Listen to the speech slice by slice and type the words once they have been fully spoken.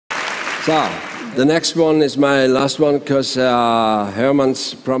So, the next one is my last one, because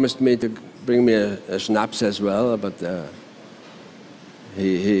Herman's promised me to bring me a schnapps as well, but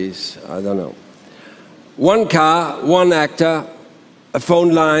he's, I don't know. One car, one actor, a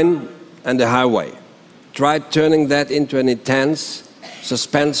phone line, and a highway. Try turning that into an intense,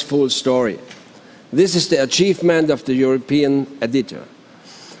 suspenseful story. This is the achievement of the European editor.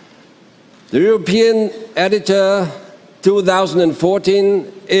 The European editor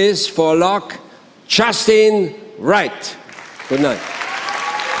 2014 is, for Locke, Justine Wright. Good night.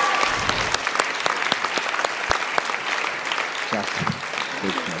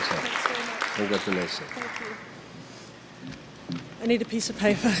 Congratulations. Thank you. I need a piece of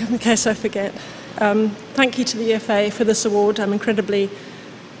paper in case I forget. Thank you to the EFA for this award. I'm incredibly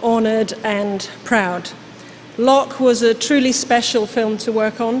honoured and proud. Locke was a truly special film to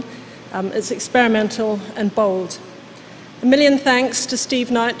work on. It's experimental and bold. A million thanks to Steve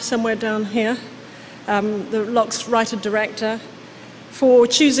Knight, somewhere down here, the Locke's writer-director, for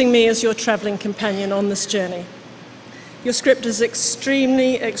choosing me as your travelling companion on this journey. Your script is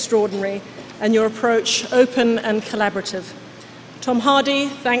extremely extraordinary, and your approach open and collaborative. Tom Hardy,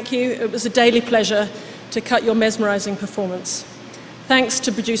 thank you. It was a daily pleasure to cut your mesmerising performance. Thanks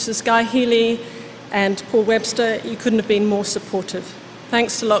to producers Guy Healy and Paul Webster, you couldn't have been more supportive.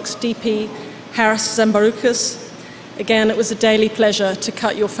 Thanks to Locke's DP, Harris Zambarukas. Again, it was a daily pleasure to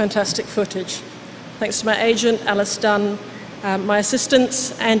cut your fantastic footage. Thanks to my agent, Alice Dunn, my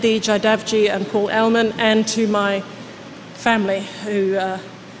assistants, Andy Jaidavji and Paul Ellman, and to my family who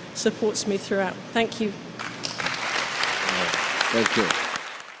supports me throughout. Thank you. Thank you.